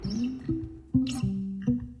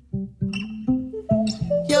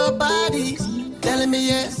body's telling me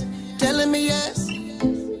yes, telling me yes.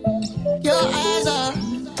 Your eyes are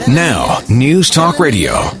now, News Talk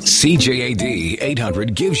Radio, CJAD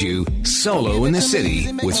 800 gives you Solo in the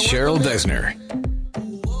City with Cheryl Desner.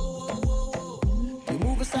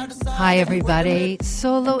 Hi, everybody.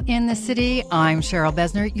 Solo in the City. I'm Cheryl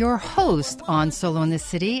Besner, your host on Solo in the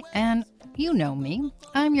City. And you know me.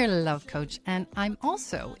 I'm your love coach. And I'm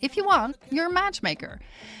also, if you want, your matchmaker.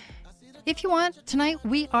 If you want, tonight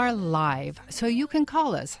we are live. So you can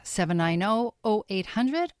call us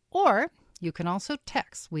 790-0800 or you can also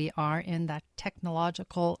text. We are in that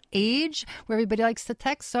technological age where everybody likes to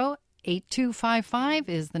text. So 8255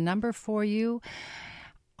 is the number for you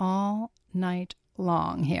all night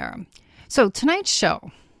long here. So tonight's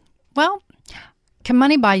show, well, can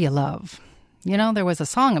money buy you love? You know, there was a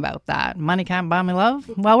song about that. Money can't buy me love.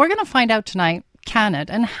 Well, we're going to find out tonight, can it?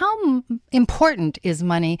 And how important is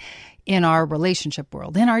money in our relationship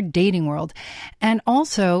world, in our dating world, and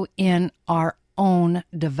also in our own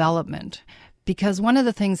development? Because one of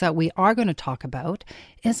the things that we are going to talk about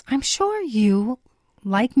is, I'm sure you,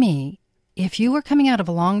 like me, if you were coming out of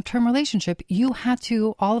a long-term relationship, you had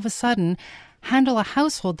to all of a sudden handle a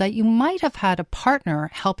household that you might have had a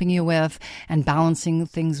partner helping you with and balancing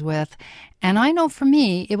things with. And I know for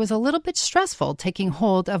me, it was a little bit stressful taking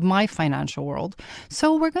hold of my financial world.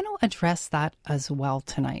 So we're going to address that as well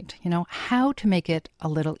tonight. You know, how to make it a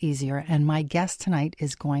little easier. And my guest tonight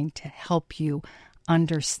is going to help you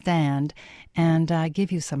understand and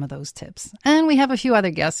give you some of those tips. And we have a few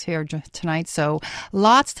other guests here tonight, so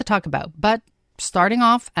lots to talk about. But starting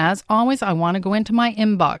off, as always, I want to go into my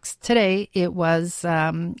inbox. Today, it was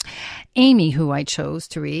Amy who I chose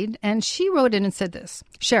to read, and she wrote in and said this: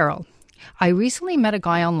 Cheryl, I recently met a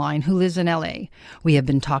guy online who lives in LA. We have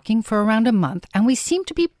been talking for around a month, and we seem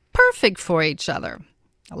to be perfect for each other.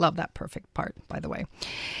 I love that perfect part, by the way.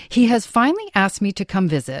 He has finally asked me to come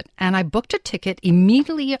visit, and I booked a ticket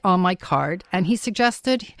immediately on my card, and he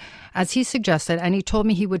suggested, and he told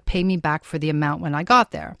me he would pay me back for the amount when I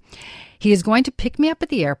got there. He is going to pick me up at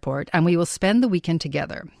the airport, and we will spend the weekend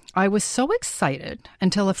together. I was so excited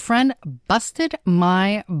until a friend busted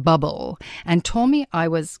my bubble and told me I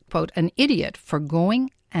was, quote, an idiot for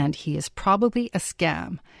going, and he is probably a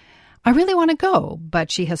scam. I really want to go,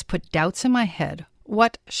 but she has put doubts in my head.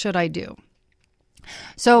 What should I do?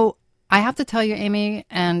 So I have to tell you, Amy,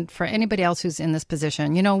 and for anybody else who's in this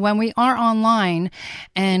position, you know, when we are online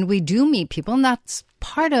and we do meet people, and that's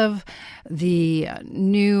part of the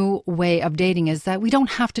new way of dating, is that we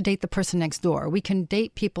don't have to date the person next door. We can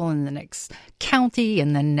date people in the next county,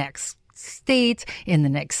 in the next state, in the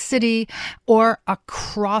next city, or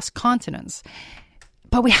across continents.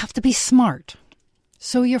 But we have to be smart.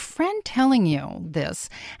 So your friend telling you this,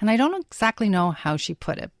 and I don't exactly know how she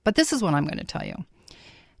put it, but this is what I'm going to tell you.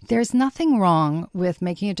 There's nothing wrong with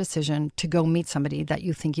making a decision to go meet somebody that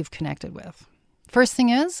you think you've connected with. First thing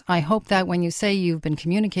is, I hope that when you say you've been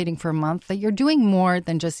communicating for a month, that you're doing more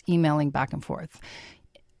than just emailing back and forth.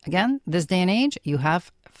 Again, this day and age, you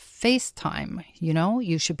have FaceTime. You know,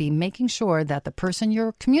 you should be making sure that the person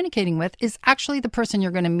you're communicating with is actually the person you're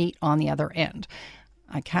going to meet on the other end.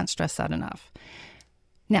 I can't stress that enough.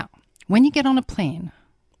 Now, when you get on a plane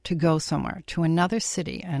to go somewhere, to another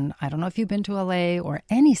city, and I don't know if you've been to LA or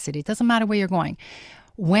any city, it doesn't matter where you're going.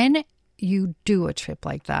 When you do a trip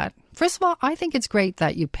like that, first of all, I think it's great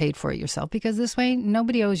that you paid for it yourself, because this way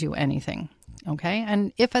nobody owes you anything, okay?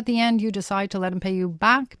 And if at the end you decide to let him pay you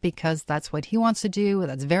back because that's what he wants to do,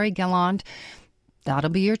 that's very gallant, that'll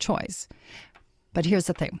be your choice. But here's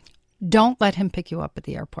the thing. Don't let him pick you up at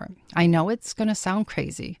the airport. I know it's going to sound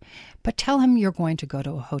crazy, but tell him you're going to go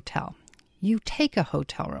to a hotel. You take a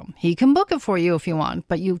hotel room. He can book it for you if you want,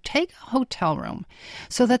 but you take a hotel room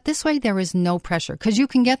so that this way there is no pressure, because you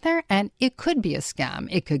can get there and it could be a scam.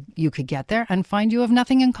 You could get there and find you have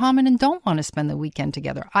nothing in common and don't want to spend the weekend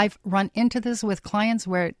together. I've run into this with clients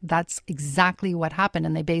where that's exactly what happened,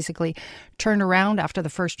 and they basically turned around after the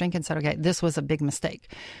first drink and said, okay, this was a big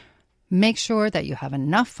mistake. Make sure that you have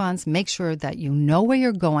enough funds. Make sure that you know where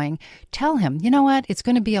you're going. Tell him, you know what? It's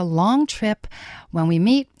going to be a long trip. When we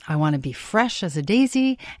meet, I want to be fresh as a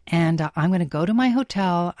daisy, and I'm going to go to my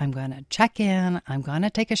hotel. I'm going to check in. I'm going to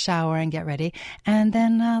take a shower and get ready. And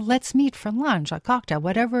then let's meet for lunch, a cocktail,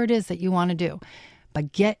 whatever it is that you want to do.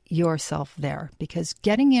 But get yourself there, because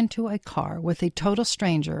getting into a car with a total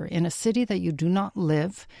stranger in a city that you do not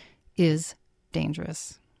live is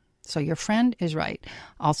dangerous. So your friend is right.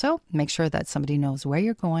 Also, make sure that somebody knows where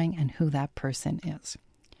you're going and who that person is.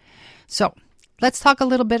 So let's talk a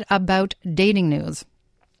little bit about dating news.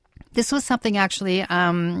 This was something actually,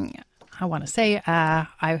 I want to say,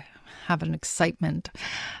 I have an excitement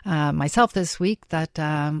myself this week that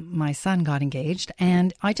my son got engaged.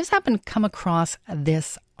 And I just happened to come across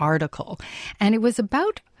this article. And it was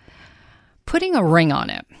about putting a ring on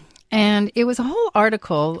it. And it was a whole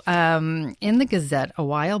article in the Gazette a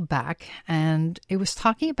while back. And it was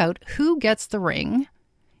talking about who gets the ring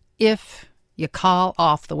if you call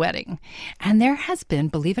off the wedding. And there has been,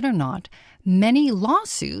 believe it or not, many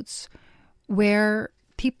lawsuits where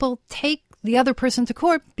people take the other person to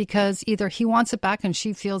court because either he wants it back and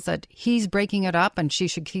she feels that he's breaking it up and she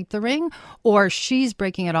should keep the ring, or she's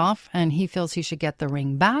breaking it off and he feels he should get the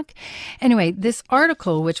ring back. Anyway, this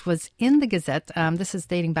article, which was in the Gazette, this is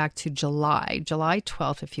dating back to July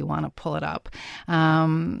 12th, if you want to pull it up.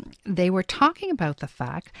 They were talking about the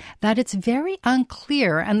fact that it's very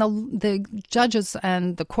unclear, and the judges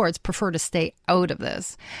and the courts prefer to stay out of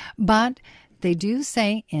this, but they do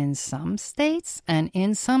say in some states and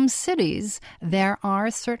in some cities, there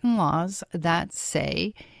are certain laws that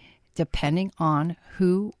say, depending on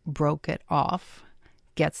who broke it off,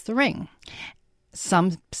 gets the ring.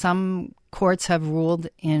 Some courts have ruled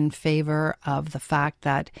in favor of the fact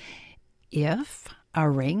that if a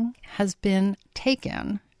ring has been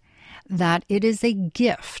taken, that it is a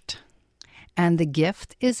gift, and the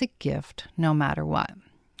gift is a gift no matter what.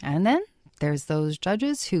 And then there's those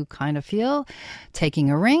judges who kind of feel taking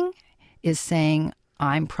a ring is saying,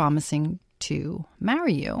 I'm promising to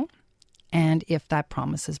marry you. And if that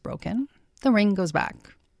promise is broken, the ring goes back.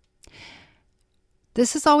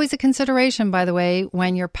 This is always a consideration, by the way,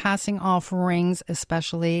 when you're passing off rings,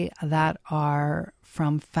 especially that are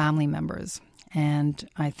from family members. And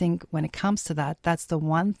I think when it comes to that, that's the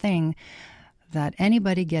one thing that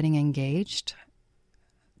anybody getting engaged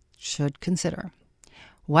should consider.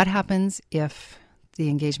 What happens if the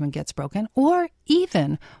engagement gets broken? Or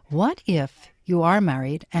even, what if you are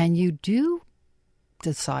married and you do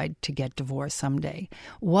decide to get divorced someday?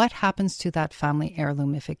 What happens to that family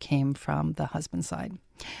heirloom if it came from the husband's side?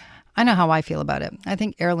 I know how I feel about it. I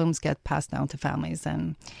think heirlooms get passed down to families.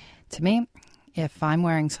 And to me, if I'm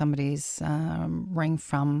wearing somebody's ring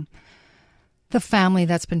from the family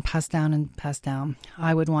that's been passed down,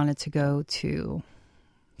 I would want it to go to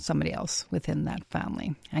somebody else within that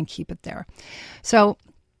family and keep it there. So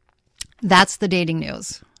that's the dating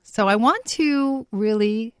news. So I want to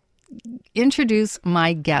really introduce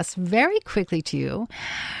my guest very quickly to you.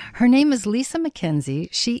 Her name is Lisa McKenzie.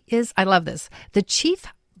 She is, I love this, the Chief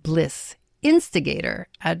Bliss Instigator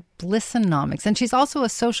at Blissonomics. And she's also a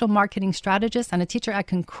social marketing strategist and a teacher at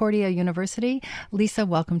Concordia University. Lisa,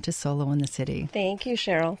 welcome to Solo in the City. Thank you,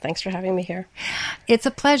 Cheryl. Thanks for having me here. It's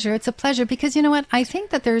a pleasure. It's a pleasure because you know what? I think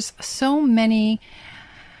that there's so many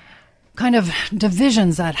kind of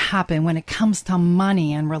divisions that happen when it comes to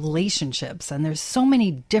money and relationships. And there's so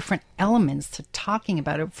many different elements to talking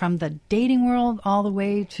about it, from the dating world all the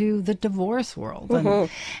way to the divorce world.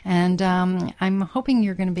 Mm-hmm. And I'm hoping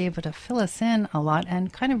you're going to be able to fill us in a lot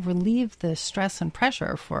and kind of relieve the stress and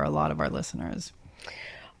pressure for a lot of our listeners.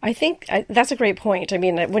 I think that's a great point. I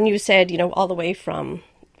mean, when you said, all the way from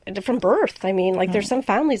birth. I mean, there's some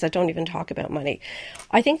families that don't even talk about money.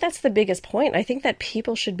 I think that's the biggest point. I think that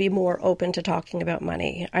people should be more open to talking about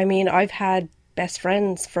money. I mean, I've had best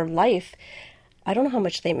friends for life. I don't know how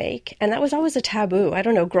much they make. And that was always a taboo. I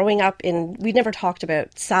don't know, growing up we never talked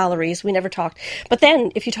about salaries. We never talked. But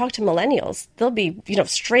then if you talk to millennials, they'll be,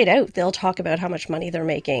 straight out, they'll talk about how much money they're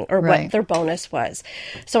making or right. What their bonus was.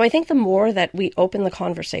 So I think the more that we open the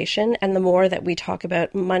conversation and the more that we talk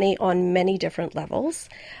about money on many different levels,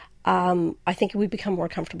 I think we become more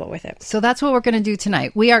comfortable with it. So that's what we're going to do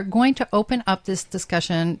tonight. We are going to open up this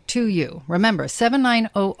discussion to you. Remember,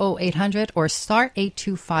 790-0800 or star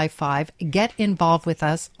 8255. Get involved with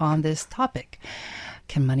us on this topic.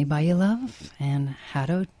 Can money buy you love? And how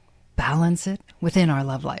to balance it within our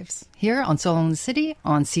love lives. Here on Solo in the City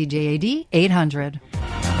on CJAD 800.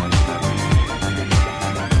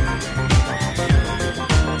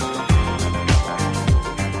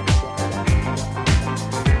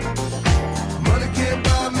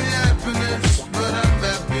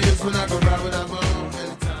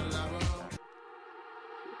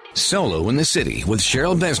 Solo in the City with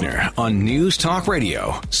Cheryl Besner on News Talk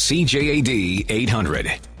Radio, CJAD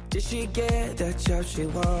 800. Did she get that job she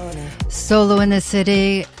wanted? Solo in the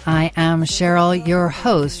City. I am Cheryl, your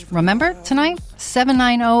host. Remember tonight,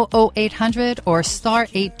 790-0800 or star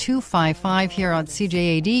 8255 here on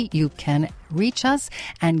CJAD. You can reach us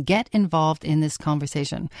and get involved in this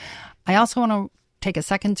conversation. I also want to take a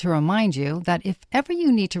second to remind you that if ever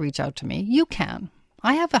you need to reach out to me, you can.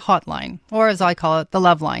 I have a hotline, or as I call it, the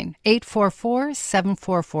love line,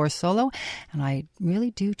 844-744-SOLO. And I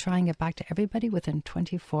really do try and get back to everybody within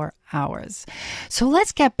 24 hours. So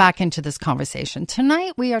let's get back into this conversation.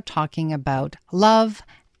 Tonight we are talking about love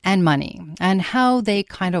and money and how they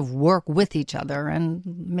kind of work with each other and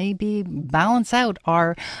maybe balance out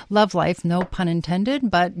our love life. No pun intended,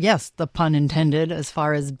 but yes, the pun intended as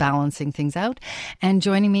far as balancing things out. And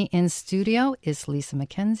joining me in studio is Lisa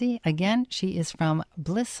McKenzie. Again, she is from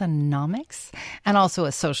Blissonomics and also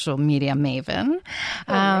a social media maven.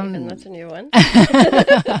 Maven, that's a new one.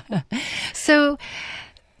 So,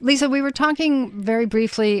 Lisa, we were talking very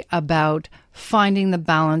briefly about finding the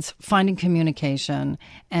balance, finding communication,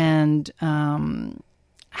 and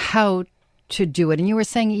how to do it. And you were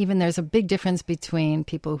saying even there's a big difference between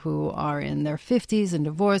people who are in their 50s and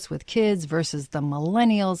divorced with kids versus the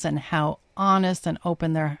millennials and how honest and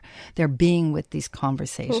open they're being with these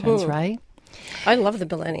conversations, right? I love the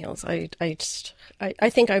millennials. I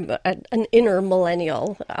think I'm an inner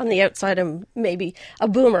millennial. On the outside, I'm maybe a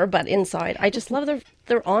boomer, but inside, I just love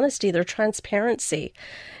their honesty, their transparency,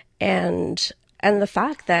 and the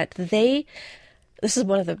fact that this is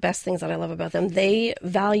one of the best things that I love about them. They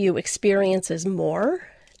value experiences more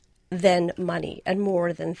than money and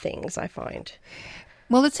more than things, I find.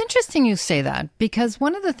 Well, it's interesting you say that, because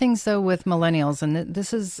one of the things, though, with millennials, and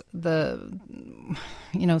this is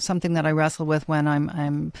something that I wrestle with when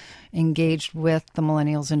I'm engaged with the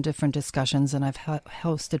millennials in different discussions, and I've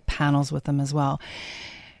hosted panels with them as well.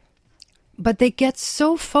 But they get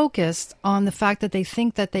so focused on the fact that they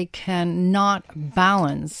think that they cannot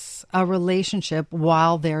balance a relationship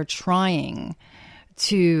while they're trying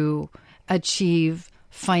to achieve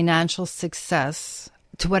financial success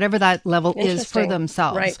to whatever that level is for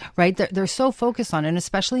themselves, right? They're so focused on it, and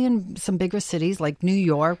especially in some bigger cities like New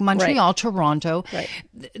York, Montreal, Toronto,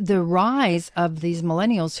 the rise of these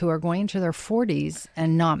millennials who are going into their 40s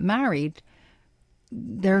and not married,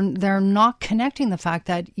 they're not connecting the fact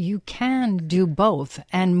that you can do both.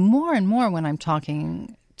 And more when I'm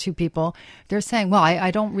talking to people, they're saying, well,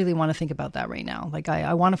 I don't really want to think about that right now. Like,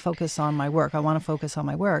 I want to focus on my work. And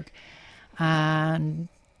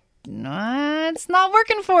it's not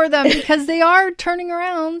working for them because they are turning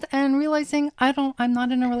around and realizing I'm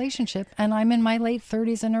not in a relationship and I'm in my late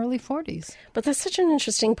 30s and early 40s. But that's such an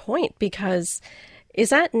interesting point, because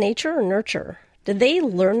is that nature or nurture? Did they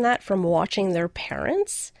learn that from watching their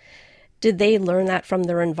parents? Did they learn that from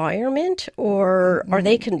their environment, or are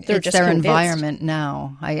they they're it's just their convinced? Environment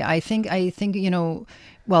now? I think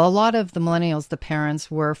well, a lot of the millennials, the parents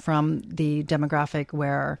were from the demographic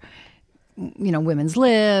where women's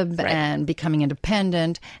lib and becoming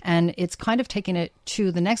independent, and it's kind of taking it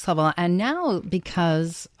to the next level. And now,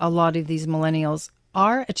 because a lot of these millennials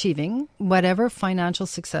are achieving whatever financial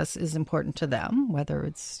success is important to them, whether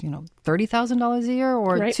it's $30,000 a year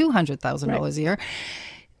or $200,000 a year,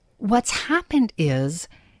 what's happened is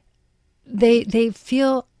they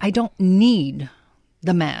feel, I don't need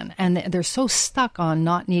the man, and they're so stuck on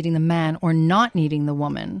not needing the man or not needing the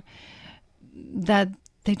woman that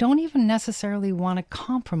they don't even necessarily want to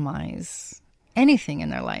compromise anything in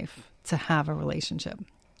their life to have a relationship.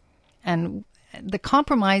 And the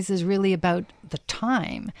compromise is really about the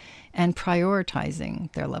time and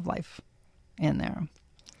prioritizing their love life in there.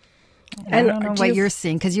 And I don't know what you're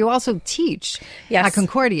seeing, because you also teach at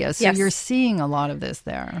Concordia, so you're seeing a lot of this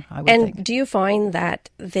there, I would think. And do you find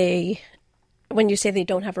that when you say they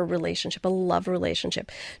don't have a relationship, a love relationship,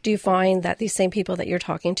 do you find that these same people that you're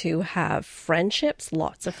talking to have friendships,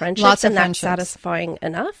 lots of friendships, and that's satisfying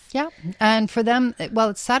enough? Yeah. And for them, well,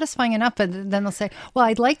 it's satisfying enough, but then they'll say, well,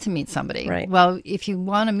 I'd like to meet somebody. Right. Well, if you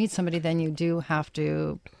want to meet somebody, then you do have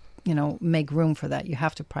to make room for that. You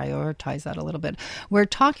have to prioritize that a little bit. We're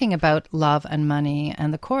talking about love and money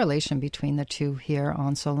and the correlation between the two here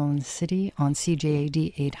on Solo in the City on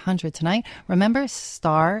CJAD 800 tonight. Remember,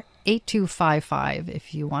 star 8255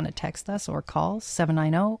 if you want to text us or call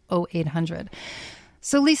 790-0800.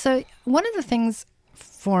 So, Lisa, one of the things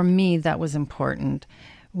for me that was important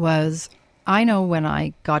was, I know when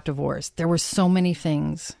I got divorced, there were so many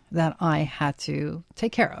things that I had to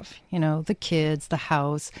take care of, the kids, the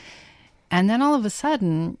house. And then all of a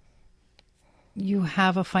sudden, you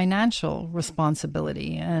have a financial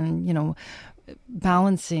responsibility and,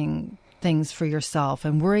 balancing things for yourself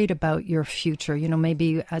and worried about your future.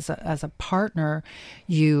 Maybe as a partner,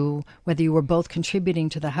 whether you were both contributing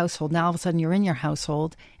to the household, now all of a sudden you're in your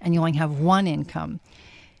household and you only have one income.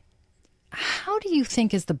 how do you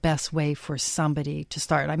think is the best way for somebody to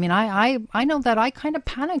start? I mean, I know that I kind of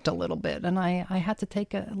panicked a little bit, and I had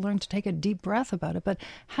to learn to take a deep breath about it. But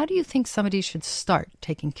how do you think somebody should start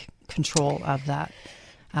taking control of that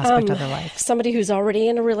aspect of their life? Somebody who's already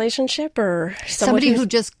in a relationship, or somebody who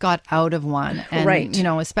just got out of one, and right.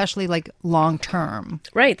 Especially like long term.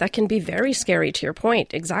 Right, that can be very scary, to your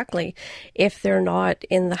point. Exactly. If they're not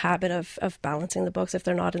in the habit of balancing the books, if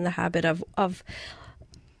they're not in the habit of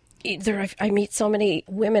I meet so many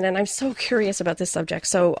women, and I'm so curious about this subject.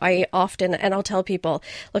 So I often, and I'll tell people,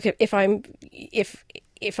 look, if I'm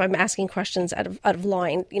asking questions out of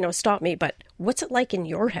line, stop me. But what's it like in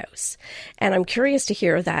your house? And I'm curious to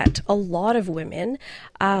hear that a lot of women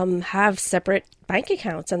have separate bank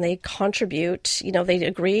accounts, and they contribute. They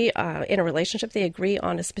agree in a relationship. They agree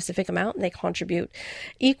on a specific amount, and they contribute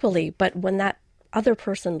equally. But when that other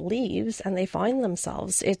person leaves and they find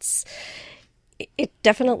themselves, it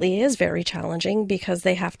definitely is very challenging, because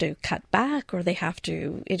they have to cut back, or they have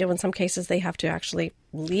to, in some cases, they have to actually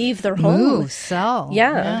leave their home. Sell.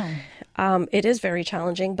 Yeah. It is very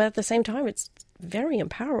challenging, but at the same time, it's very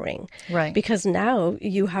empowering. Right. Because now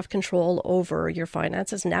you have control over your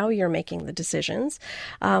finances. Now you're making the decisions,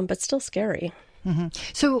 but still scary. Mm-hmm.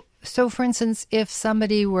 So for instance, if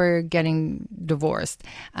somebody were getting divorced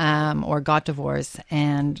or got divorced,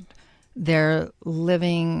 and they're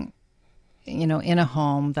living in a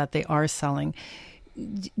home that they are selling,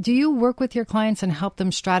 do you work with your clients and help them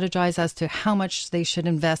strategize as to how much they should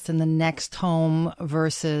invest in the next home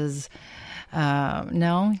versus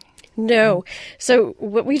no? No. So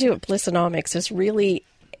what we do at Blissonomics is really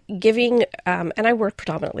giving, and I work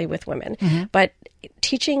predominantly with women, but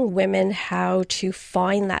teaching women how to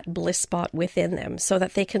find that bliss spot within them so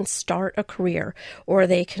that they can start a career, or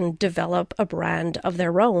they can develop a brand of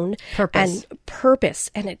their own.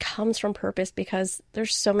 Purpose. And it comes from purpose, because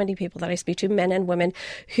there's so many people that I speak to, men and women,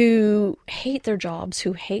 who hate their jobs,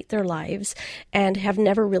 who hate their lives, and have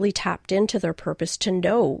never really tapped into their purpose to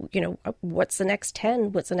know, what's the next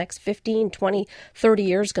 10, what's the next 15, 20, 30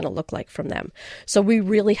 years going to look like from them. So we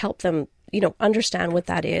really help them understand what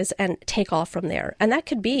that is and take off from there. And that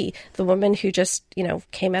could be the woman who just,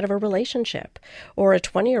 came out of a relationship, or a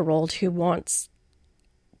 20-year-old who wants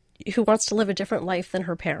to live a different life than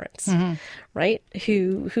her parents, right?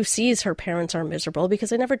 Who sees her parents are miserable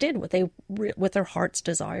because they never did what their heart's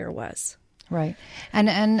desire was. Right.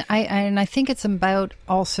 And I think it's about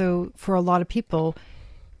also, for a lot of people,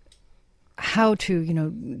 how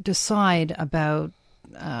to, decide about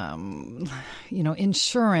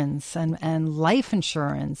insurance and life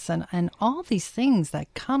insurance and all these things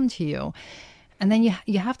that come to you. And then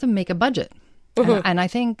you have to make a budget. And I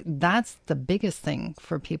think that's the biggest thing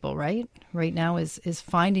for people, right now is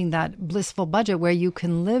finding that blissful budget where you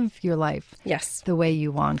can live your life the way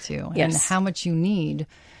you want to, and how much you need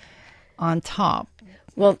on top.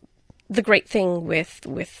 Well, the great thing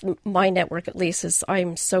with my network, at least, is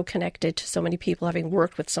I'm so connected to so many people, having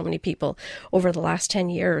worked with so many people over the last 10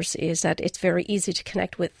 years, is that it's very easy to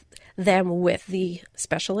connect with them, with the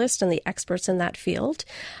specialists and the experts in that field,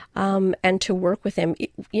 and to work with them,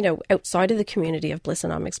 outside of the community of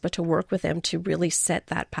Blissonomics, but to work with them to really set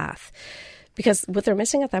that path. Because what they're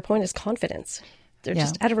missing at that point is confidence. They're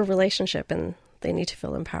just out of a relationship, and they need to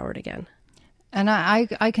feel empowered again. And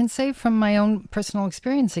I can say from my own personal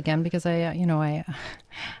experience again, because I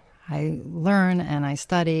learn and I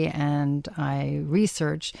study and I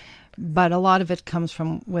research, but a lot of it comes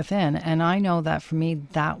from within. And I know that for me,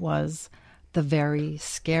 that was the very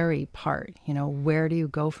scary part. Where do you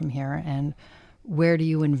go from here, and where do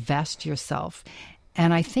you invest yourself?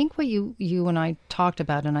 And I think what you and I talked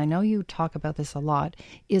about, and I know you talk about this a lot,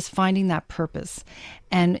 is finding that purpose.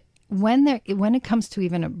 And when it comes to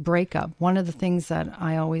even a breakup, one of the things that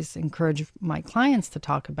I always encourage my clients to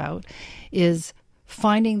talk about is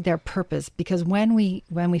finding their purpose, because when we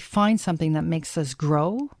find something that makes us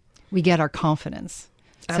grow, we get our confidence.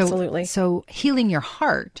 Absolutely. So healing your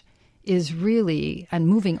heart is really, and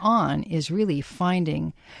moving on is really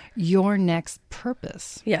finding your next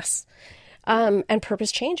purpose. Yes. And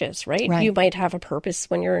purpose changes, right? You might have a purpose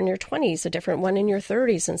when you're in your 20s, a different one in your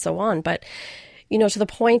 30s, and so on. But to the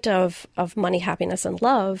point of money, happiness, and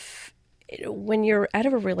love, when you're out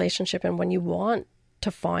of a relationship and when you want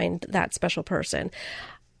to find that special person,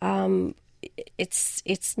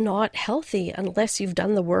 it's not healthy unless you've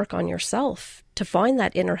done the work on yourself to find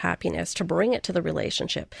that inner happiness, to bring it to the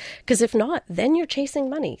relationship. Because if not, then you're chasing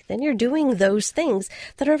money. Then you're doing those things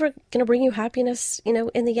that are ever going to bring you happiness,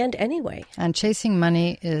 in the end anyway. And chasing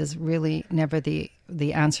money is really never the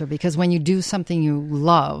answer, because when you do something you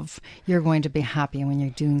love, you're going to be happy. And when you're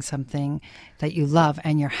doing something that you love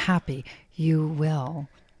and you're happy, you will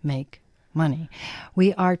make money.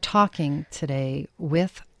 We are talking today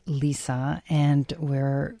with Lisa, and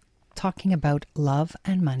we're talking about love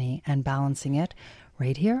and money and balancing it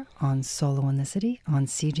right here on Solo in the City on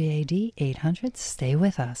CJAD 800. Stay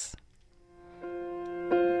with us.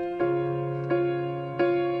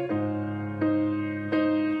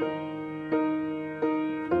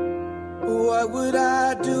 What would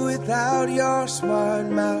I do without your smart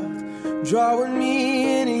mouth? Drawing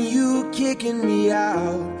me in and you kicking me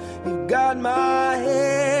out. You got my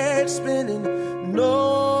head spinning,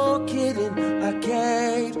 no kidding. I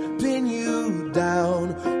can't pin you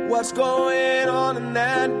down. What's going on in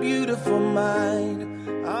that beautiful mind?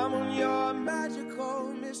 I'm on your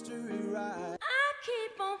magical mystery ride. I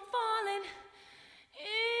keep on falling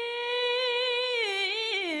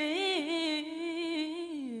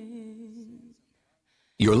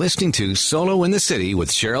You're listening to Solo in the City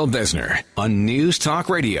with Cheryl Besner on News Talk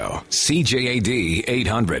Radio, CJAD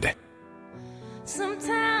 800.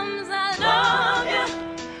 Sometimes I love you.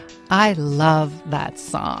 I love that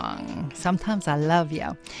song. Sometimes I love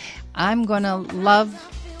you. I'm going to love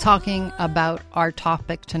talking about our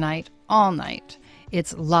topic tonight all night.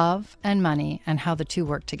 It's love and money and how the two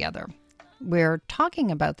work together. We're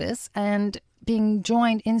talking about this and being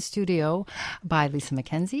joined in studio by Lisa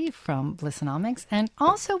McKenzie from Blissonomics. And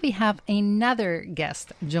also we have another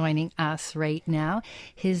guest joining us right now.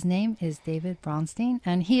 His name is David Bronstein,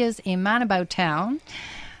 and he is a man about town.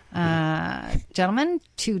 Gentleman,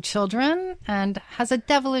 2 children, and has a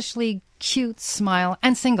devilishly cute smile,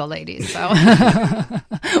 and single, ladies. So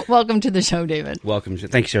welcome to the show, David. Welcome.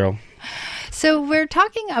 Thanks, Cheryl. So we're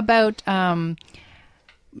talking about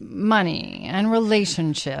money and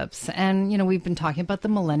relationships, and we've been talking about the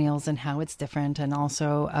millennials and how it's different, and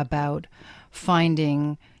also about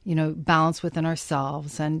finding balance within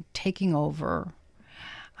ourselves and taking over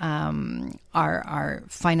our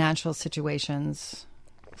financial situations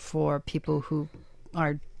for people who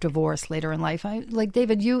are divorced later in life. Like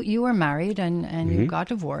David, you were married and you got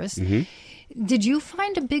divorced. Did you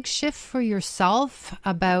find a big shift for yourself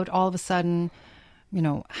about all of a sudden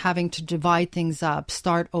having to divide things up,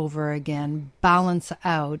 start over again, balance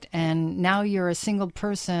out, and now you're a single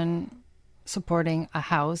person supporting a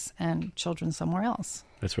house and children somewhere else?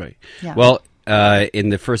 That's right. Yeah. Well, in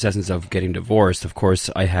the first essence of getting divorced, of course,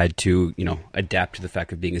 I had to, adapt to the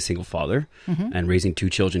fact of being a single father and raising 2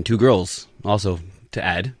 children, 2 girls, also to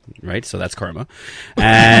add, right? So that's karma.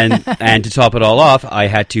 And and to top it all off, I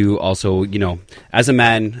had to also, as a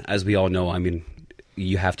man, as we all know,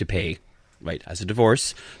 you have to pay, right, as a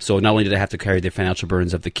divorce. So not only did I have to carry the financial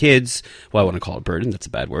burdens of the kids, well, I want to call it burden, that's a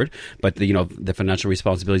bad word, but the financial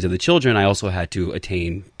responsibilities of the children, I also had to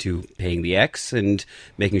attain to paying the ex and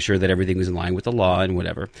making sure that everything was in line with the law and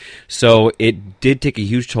whatever. So it did take a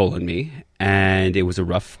huge toll on me, and it was a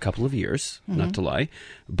rough couple of years, not to lie,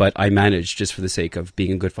 but I managed just for the sake of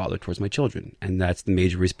being a good father towards my children, and that's the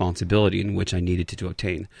major responsibility in which I needed to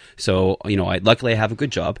obtain. So, luckily I have a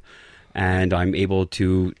good job, and I'm able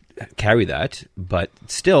to carry that, but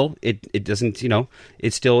still it doesn't,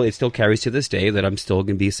 it still carries to this day that I'm still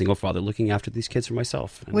going to be a single father looking after these kids for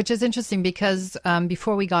myself. Which is interesting because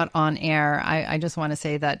before we got on air, I just want to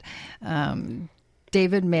say that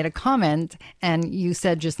David made a comment, and you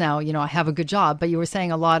said just now, I have a good job, but you were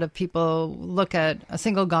saying a lot of people look at a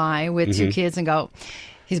single guy with 2 kids and go,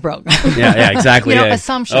 he's broke. Yeah, exactly.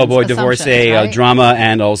 Assumptions. Oh boy, divorcee, right? drama,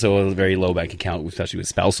 and also a very low bank account, especially with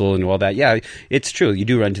spousal and all that. Yeah, it's true. You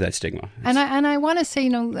do run into that stigma. And I want to say,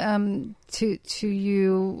 to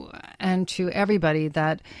you and to everybody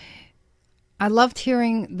that I loved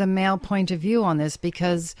hearing the male point of view on this,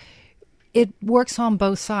 because it works on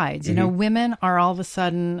both sides. Women are all of a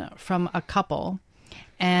sudden from a couple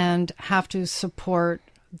and have to support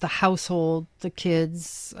the household, the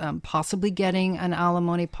kids, possibly getting an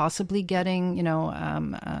alimony, possibly getting,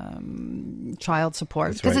 child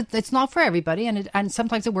support. Because it's not for everybody, and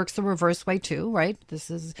sometimes it works the reverse way too, right? This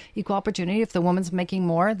is equal opportunity. If the woman's making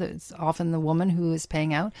more, it's often the woman who is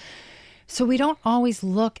paying out. So we don't always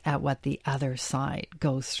look at what the other side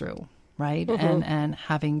goes through, right? And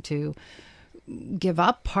having to give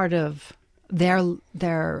up part of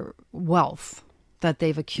their wealth that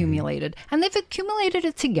they've accumulated, and they've accumulated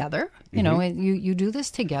it together. You do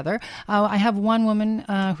this together. I have one woman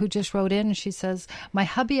who just wrote in, and she says, my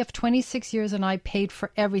hubby of 26 years and I paid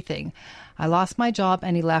for everything. I lost my job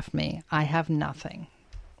and he left me. I have nothing.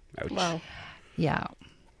 Ouch. Wow. Yeah.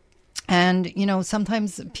 And,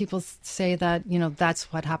 sometimes people say that,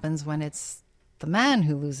 that's what happens when it's the man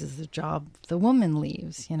who loses the job, the woman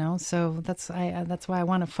leaves, you know. So that's why I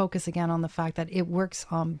want to focus again on the fact that it works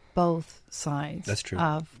on both sides That's true.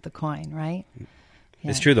 of the coin, right?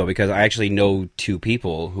 It's true, though, because I actually know two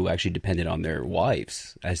people who actually depended on their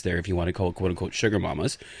wives as their, if you want to call, quote unquote, sugar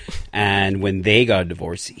mamas. And when they got a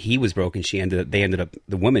divorce, he was broke, and the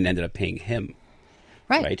woman ended up paying him.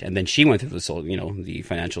 Right. And then she went through the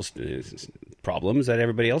financial problems that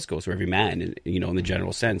everybody else goes through, every man, in the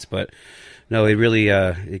general sense. But no, it really,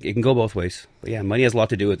 it can go both ways. But yeah, money has a lot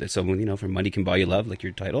to do with it. So, for money can buy you love, like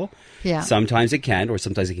your title. Yeah. Sometimes it can, or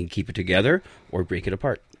sometimes it can keep it together or break it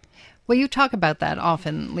apart. Well, you talk about that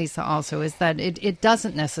often, Lisa, also, is that it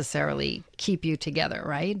doesn't necessarily keep you together,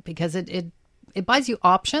 right? Because it buys you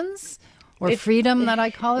options or freedom, that I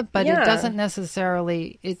call it, but it doesn't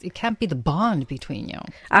necessarily, it can't be the bond between you.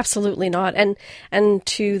 Absolutely not. And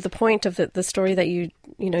to the point of the story that you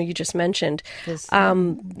just mentioned, This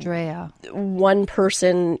Drea. one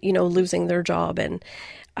person, losing their job, and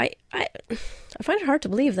I find it hard to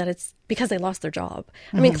believe that it's because they lost their job.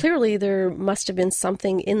 I mean, clearly there must have been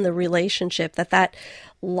something in the relationship that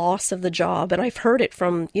loss of the job, and I've heard it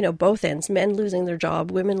from, both ends, men losing their job,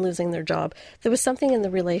 women losing their job. There was something in the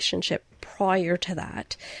relationship prior to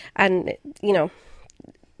that. And,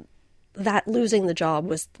 that losing the job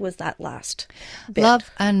was that last bit.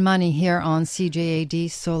 Love and Money here on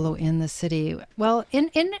CJAD Solo in the City. Well,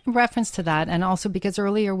 in reference to that, and also because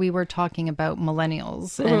earlier we were talking about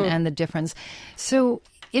millennials and the difference. So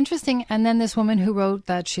interesting. And then this woman who wrote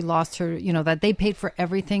that she lost her, that they paid for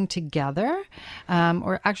everything together.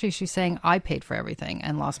 Or actually she's saying, I paid for everything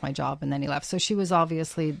and lost my job and then he left. So she was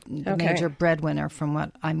obviously the major breadwinner from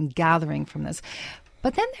what I'm gathering from this.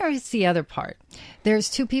 But then there is the other part. There's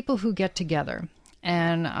two people who get together.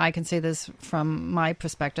 And I can say this from my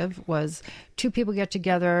perspective, was two people get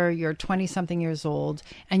together, you're 20-something years old,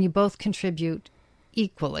 and you both contribute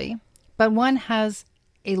equally. But one has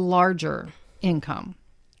a larger income,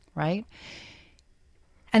 right?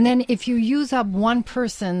 And then if you use up one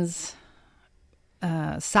person's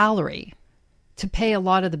salary to pay a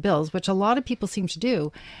lot of the bills, which a lot of people seem to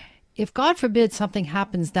do, if God forbid something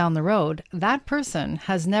happens down the road, that person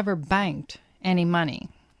has never banked any money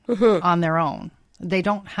on their own. They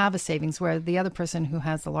don't have a savings, where the other person who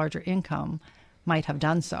has the larger income might have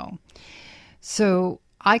done so. So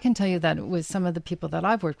I can tell you that with some of the people that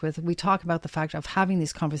I've worked with, we talk about the fact of having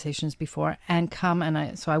these conversations before and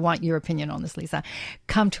so I want your opinion on this, Lisa,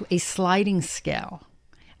 come to a sliding scale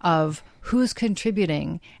of who's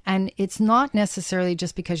contributing. And it's not necessarily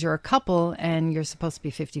just because you're a couple and you're supposed to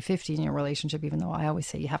be 50-50 in your relationship, even though I always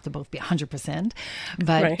say you have to both be 100%.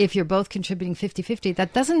 But if you're both contributing 50-50,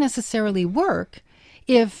 that doesn't necessarily work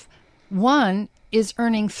if one is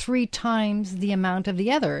earning 3 times the amount of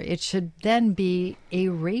the other. It should then be a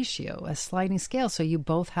ratio, a sliding scale. So you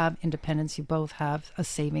both have independence, you both have a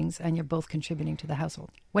savings, and you're both contributing to the household.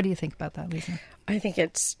 What do you think about that, Lisa? I think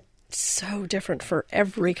it's so different for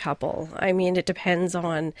every couple. I mean, it depends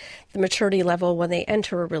on the maturity level when they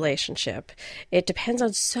enter a relationship. It depends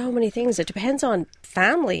on so many things. It depends on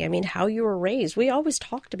family. I mean, how you were raised. We always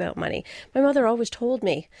talked about money. My mother always told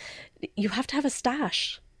me, you have to have a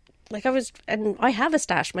stash. And I have a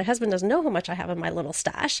stash. My husband doesn't know how much I have in my little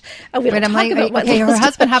stash. And we don't talk about my little her stash.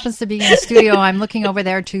 husband happens to be in the studio. I'm looking over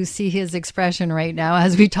there to see his expression right now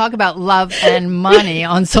as we talk about love and money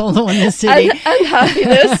on Solo in the City. and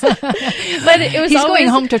happiness. But it was He's always going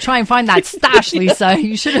home to try and find that stash, Lisa.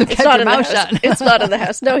 You should have kept your mouth shut. It's not in the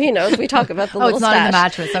house. No, he knows. We talk about the little it's not stash. in the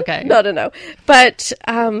mattress. Okay. No. But,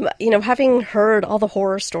 having heard all the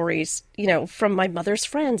horror stories, from my mother's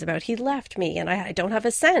friends about he left me and I don't have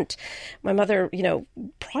a cent. My mother,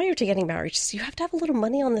 prior to getting married, she says, you have to have a little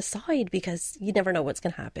money on the side because you never know what's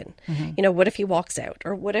going to happen. Mm-hmm. What if he walks out,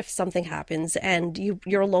 or what if something happens and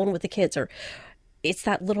you're alone with the kids, or it's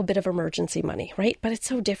that little bit of emergency money, right? But it's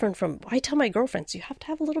so different from, I tell my girlfriends, you have to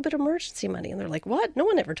have a little bit of emergency money. And they're like, what? No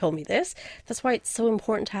one ever told me this. That's why it's so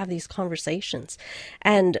important to have these conversations.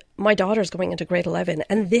 And my daughter's going into grade 11.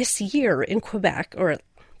 And this year in Quebec, or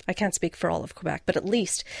I can't speak for all of Quebec, but at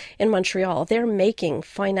least in Montreal, they're making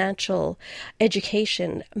financial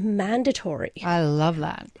education mandatory. I love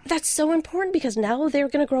that. That's so important because now they're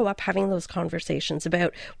going to grow up having those conversations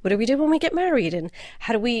about what do we do when we get married and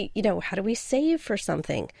how do we save for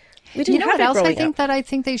something. We didn't have what else I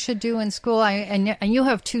think they should do in school? And you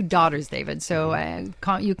have 2 daughters, David, so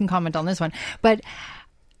you can comment on this one. But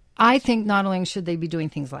I think not only should they be doing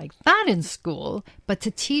things like that in school, but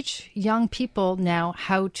to teach young people now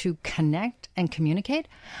how to connect and communicate.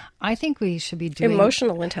 I think we should be doing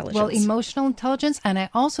emotional intelligence. Well, emotional intelligence. And I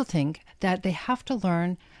also think that they have to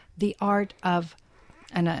learn the art of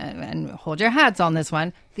and hold your hats on this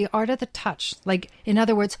one, the art of the touch. Like, in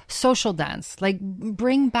other words, social dance. Like,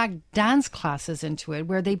 bring back dance classes into it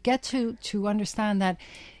where they get to understand that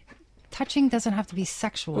touching doesn't have to be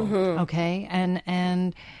sexual, okay?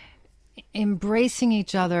 And embracing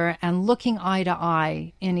each other and looking eye to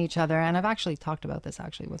eye in each other. And I've actually talked about this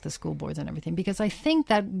actually with the school boards and everything, because I think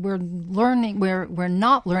that we're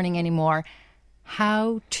not learning anymore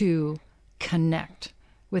how to connect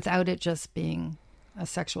without it just being a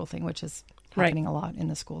sexual thing, which is happening a lot in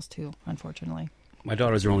the schools too, unfortunately. My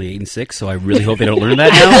daughters are only 8 and 6, so I really hope they don't learn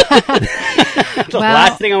that now. The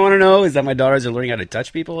last thing I want to know is that my daughters are learning how to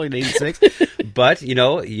touch people at 8 and 6. But,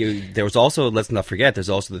 there was also, let's not forget, there's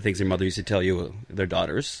also the things their mother used to tell you, their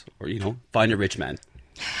daughters, or, find a rich man.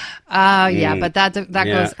 Yeah, but that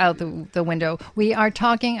goes out the window. We are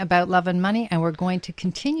talking about love and money, and we're going to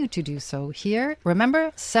continue to do so here.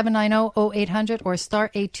 Remember, 790-0800 or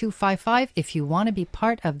star 8255 if you want to be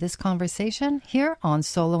part of this conversation here on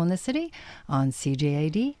Solo in the City on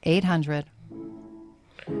CJAD 800.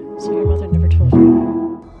 So your mother never told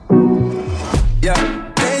you?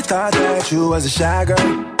 Yeah, they thought that you was a shy girl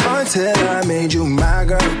until I made you my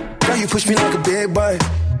girl. Girl, you pushed me like a big boy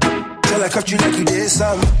till I cuffed you like you did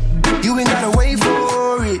something. You ain't gotta wait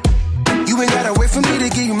for it. You ain't gotta wait for me to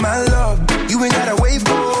give you my love. You ain't gotta wait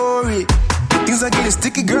for it. Things are getting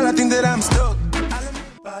sticky, girl, I think that I'm stuck.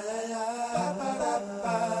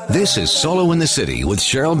 This is Solo in the City with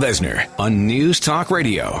Cheryl Besner on News Talk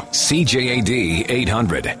Radio, CJAD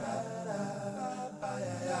 800.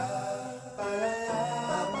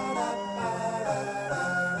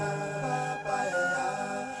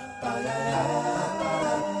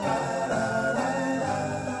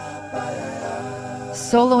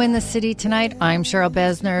 Solo in the City tonight. I'm Cheryl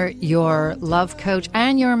Besner, your love coach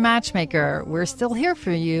and your matchmaker. We're still here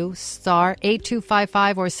for you. Star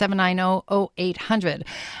 8255 or 790-0800.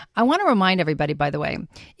 I want to remind everybody, by the way,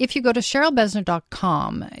 if you go to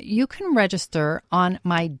CherylBesner.com, you can register on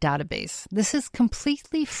my database. This is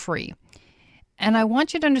completely free. And I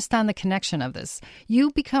want you to understand the connection of this.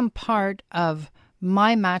 You become part of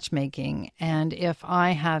my matchmaking, and if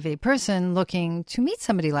I have a person looking to meet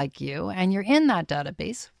somebody like you and you're in that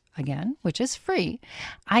database, again, which is free,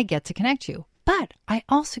 I get to connect you. But I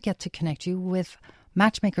also get to connect you with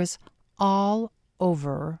matchmakers all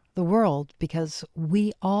over the world, because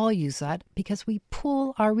we all use that, because we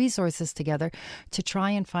pool our resources together to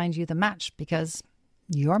try and find you the match, because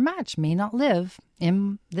your match may not live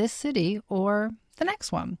in this city or the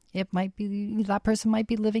next one. It might be, that person might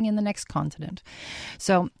be living in the next continent.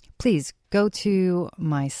 So please go to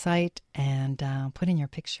my site and put in your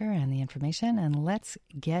picture and the information, and let's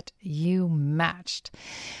get you matched.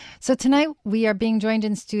 So tonight we are being joined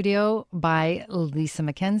in studio by Lisa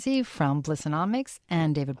McKenzie from Blissonomics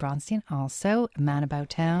and David Bronstein, also Man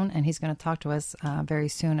About Town, and he's going to talk to us very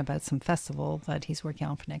soon about some festival that he's working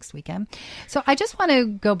on for next weekend. So I just want to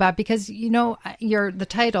go back, because the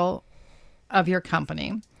title of your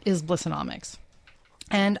company is Blissonomics.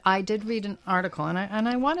 And I did read an article, and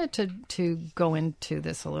I wanted to go into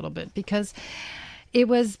this a little bit, because it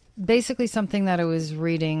was basically something that I was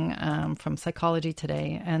reading from Psychology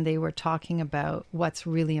Today, and they were talking about what's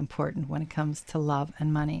really important when it comes to love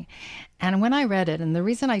and money. And when I read it, and the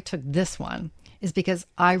reason I took this one is because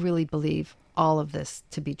I really believe all of this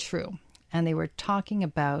to be true. And they were talking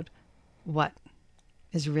about what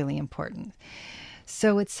is really important.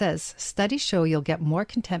 So it says, studies show you'll get more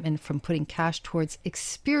contentment from putting cash towards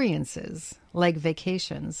experiences like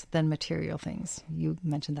vacations than material things. You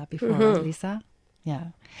mentioned that before, right, Lisa? Yeah.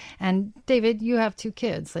 And David, you have 2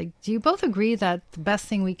 kids. Like, do you both agree that the best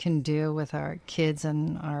thing we can do with our kids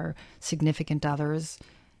and our significant others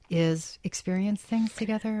is experience things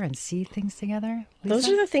together and see things together? Lisa? Those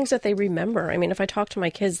are the things that they remember. I mean, if I talk to my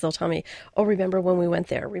kids, they'll tell me, oh, remember when we went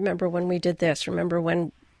there? Remember when we did this? Remember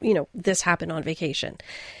when this happened on vacation?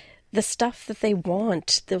 The stuff that they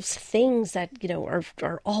want, those things that,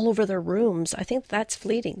 are all over their rooms, I think that's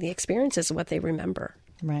fleeting. The experiences are what they remember.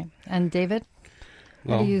 Right. And David?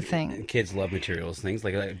 What do you think? Kids love materials things.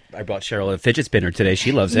 Like I brought Cheryl a fidget spinner today.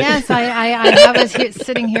 She loves it. Yes, I have it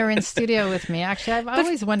sitting here in studio with me. Actually, I've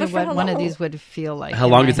always wondered what one of these would feel like. How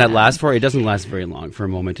long does that last for? It doesn't last very long, for a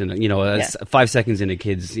moment. And 5 seconds in a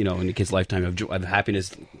kid's lifetime of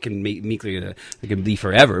happiness can be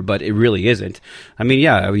forever, but it really isn't.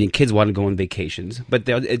 Kids want to go on vacations, but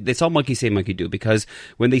it's all monkey say, monkey do, because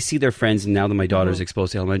when they see their friends, and now that my daughter's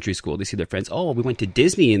exposed to elementary school, they see their friends. Oh, we went to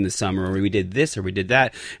Disney in the summer, or we did this, or we did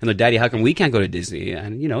dad, and they're, Daddy, how come we can't go to Disney?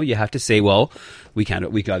 And, you have to say, well, we can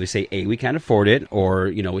either say, A, we can't afford it, or,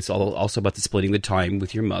 it's also about the splitting the time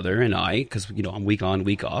with your mother and I, because, I'm week on,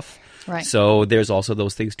 week off. Right. So there's also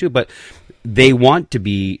those things too. But they want to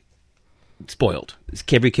be spoiled.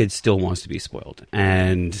 Every kid still wants to be spoiled.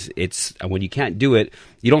 And when you can't do it,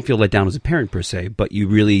 you don't feel let down as a parent per se, but you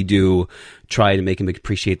really do try to make them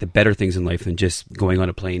appreciate the better things in life than just going on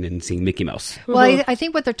a plane and seeing Mickey Mouse. Well, I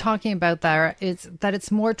think what they're talking about there is that it's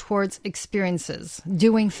more towards experiences,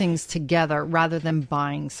 doing things together rather than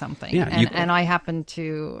buying something. Yeah, and I happen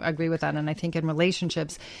to agree with that. And I think in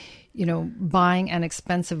relationships, buying an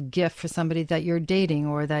expensive gift for somebody that you're dating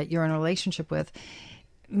or that you're in a relationship with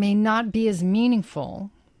may not be as meaningful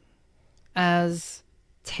as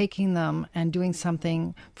taking them and doing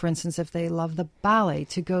something, for instance, if they love the ballet,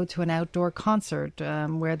 to go to an outdoor concert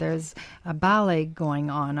where there's a ballet going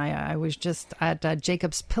on. I was just at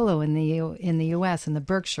Jacob's Pillow in the U.S., in the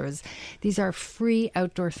Berkshires. These are free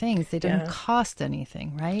outdoor things. They don't cost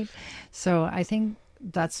anything, right? So I think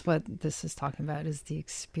that's what this is talking about, is the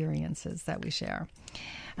experiences that we share.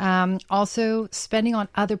 Also, spending on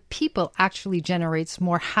other people actually generates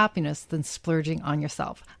more happiness than splurging on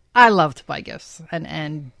yourself. I love to buy gifts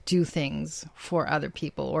and do things for other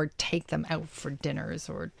people, or take them out for dinners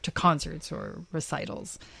or to concerts or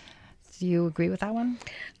recitals. Do you agree with that one?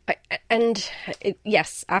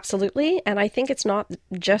 Yes, absolutely. And I think it's not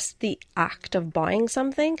just the act of buying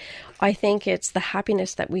something. I think it's the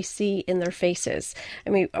happiness that we see in their faces. I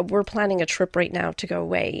mean, we're planning a trip right now to go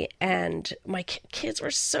away, and my kids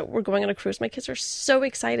we're going on a cruise. My kids are so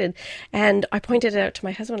excited. And I pointed it out to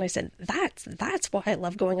my husband. I said, that's why I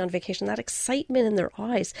love going on vacation, that excitement in their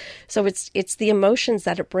eyes. So it's the emotions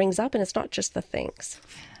that it brings up, and it's not just the things.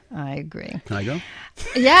 I agree. Can I go?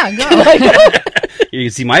 Yeah, go. You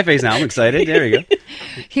can see my face now. I'm excited. There we go.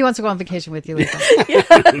 He wants to go on vacation with you, Lisa.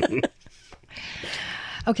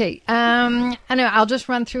 Okay. Anyway, I'll just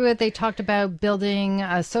run through it. They talked about building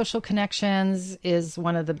social connections is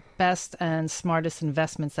one of the best and smartest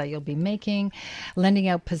investments that you'll be making. Lending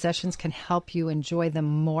out possessions can help you enjoy them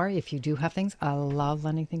more if you do have things. I love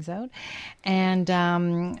lending things out. And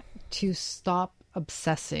to stop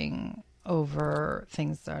obsessing over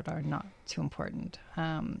things that are not too important,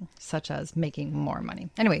 such as making more money.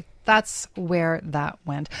 Anyway, that's where that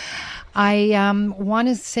went. I want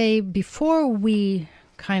to say, before we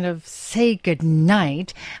kind of say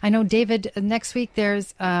goodnight, I know, David, next week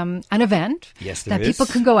there's an event that people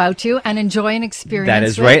can go out to and enjoy an experience. That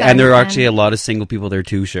is right. And there are actually a lot of single people there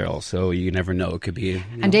too, Cheryl. So you never know. It could be.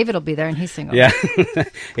 And David will be there, and he's single. Yeah.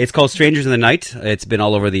 It's called Strangers in the Night. It's been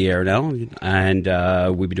all over the air now. And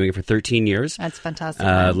we've been doing it for 13 years. That's fantastic.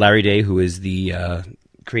 Larry Day, who is the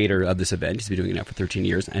creator of this event, he's been doing it now for 13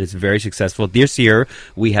 years. And it's very successful. This year,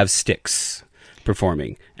 we have Styx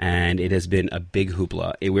performing, and it has been a big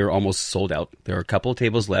hoopla. We're almost sold out. There are a couple of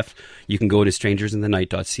tables left. You can go to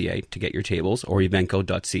strangersinthenight.ca to get your tables, or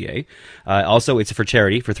evenco.ca. Also, it's for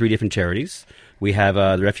charity, for 3 different charities. We have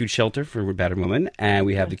the Refuge Shelter for Battered Women, and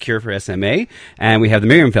we have the Cure for SMA, and we have the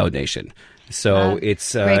Miriam Foundation. So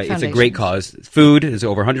it's a great cause. Food is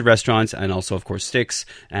over 100 restaurants, and also, of course, Styx,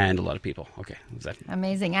 and a lot of people. Okay,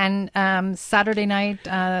 amazing. And Saturday night.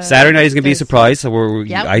 Saturday night is going to be a surprise. So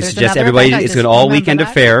I suggest everybody. It's an all weekend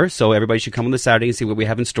affair, so everybody should come on the Saturday and see what we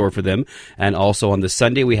have in store for them. And also on the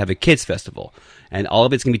Sunday we have a kids festival, and all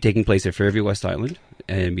of it's going to be taking place at Fairview West Island.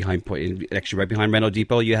 And actually right behind Reno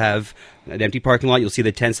Depot, you have an empty parking lot. You'll see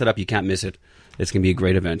the tent set up. You can't miss it. It's going to be a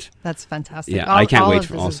great event. That's fantastic. Yeah, I can't wait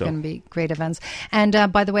for also. It's going to be great events.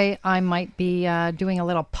 And by the way, I might be doing a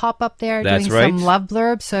little pop-up there, doing some love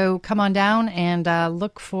blurb. So come on down and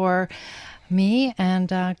look for me, and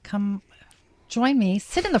come join me.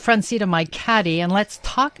 Sit in the front seat of my caddy, and let's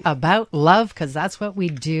talk about love, because that's what we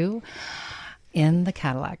do in the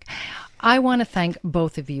Cadillac. I want to thank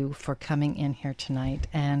both of you for coming in here tonight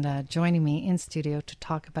and joining me in studio to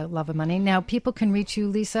talk about love and money. Now, people can reach you,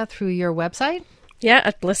 Lisa, through your website. Yeah,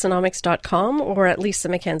 at blissonomics.com or at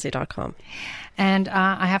lisamckenzie.com. And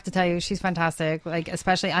I have to tell you, she's fantastic,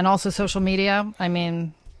 especially, and also social media. I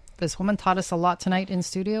mean, this woman taught us a lot tonight in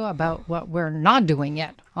studio about what we're not doing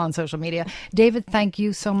yet on social media. David, thank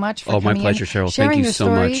you so much for coming my pleasure, in, Cheryl. sharing Thank you your so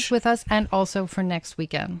stories much with us, and also for next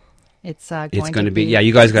weekend. It's going to be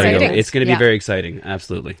you guys got to go. It's going to be very exciting.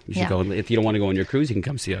 Absolutely. You should go. If you don't want to go on your cruise, you can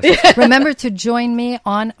come see us. Remember to join me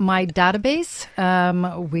on my database.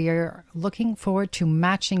 We're looking forward to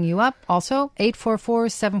matching you up. Also,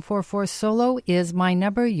 844-744-SOLO is my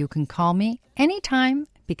number. You can call me anytime,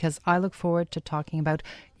 because I look forward to talking about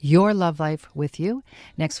your love life with you.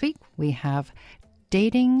 Next week, we have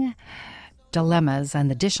dating dilemmas and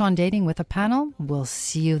the dish on dating with a panel. We'll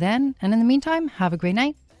see you then. And in the meantime, have a great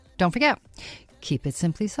night. Don't forget, keep it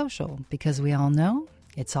simply social, because we all know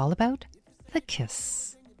it's all about the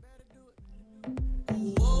kiss.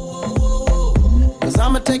 'Cause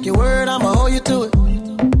I'ma take your word, I'ma hold you to it.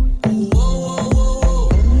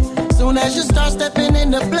 Soon as you start stepping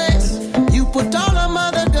into place, you put all of my